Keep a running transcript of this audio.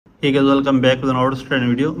Hey guys, welcome back with another student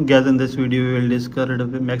video. Guys, in this video we will discuss the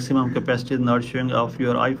maximum capacity is not showing of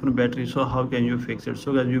your iPhone battery. So how can you fix it?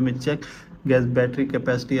 So guys, you may check guys battery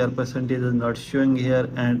capacity or percentage is not showing here,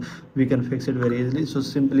 and we can fix it very easily. So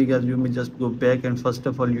simply guys, you may just go back, and first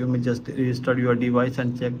of all you may just restart your device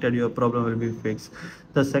and check that your problem will be fixed.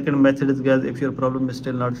 The second method is guys, if your problem is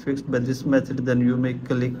still not fixed by this method, then you may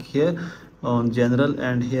click here on general,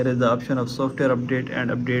 and here is the option of software update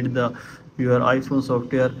and update the your iPhone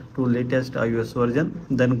software to latest iOS version.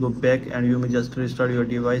 Then go back and you may just restart your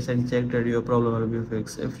device and check that your problem will be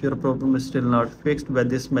fixed. If your problem is still not fixed by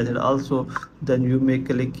this method also, then you may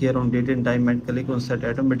click here on date and time and click on set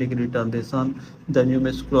automatically turn this on. Then you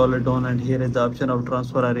may scroll it down, and here is the option of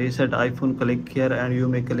transfer or reset iPhone. Click here and you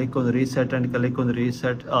may click on reset and click on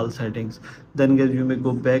reset all settings. Then guys, you may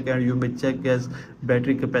go back and you may check as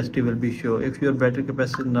battery capacity will be show. If your battery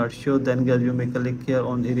capacity is not show, then guys you may click here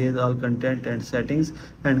on erase all content and settings,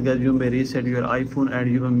 and guys you may reset your iPhone, and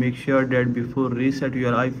you may make sure that before reset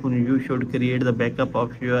your iPhone you should create the backup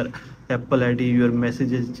of your Apple ID, your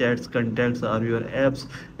messages, chats, contacts, or your apps,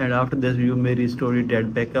 and after this you may restore it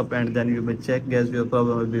that backup, and then you may check guys your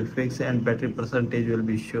problem will be fixed and battery percentage will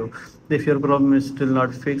be show. If your problem is still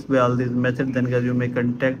not fixed by all these methods, then guys you may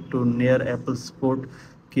contact to near Apple support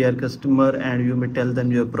care customer, and you may tell them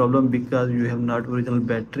your problem because you have not original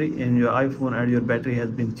battery in your iPhone and your battery has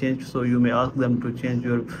been changed. So you may ask them to change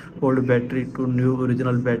your old battery to new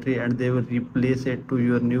original battery, and they will replace it to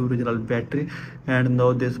your new original battery, and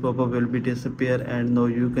now this pop-up will be disappear, and now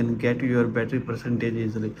you can get your battery percentage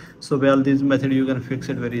easily. So by all these method you can fix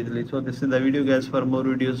it very easily. So this is the video guys. For more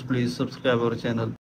videos please subscribe our channel.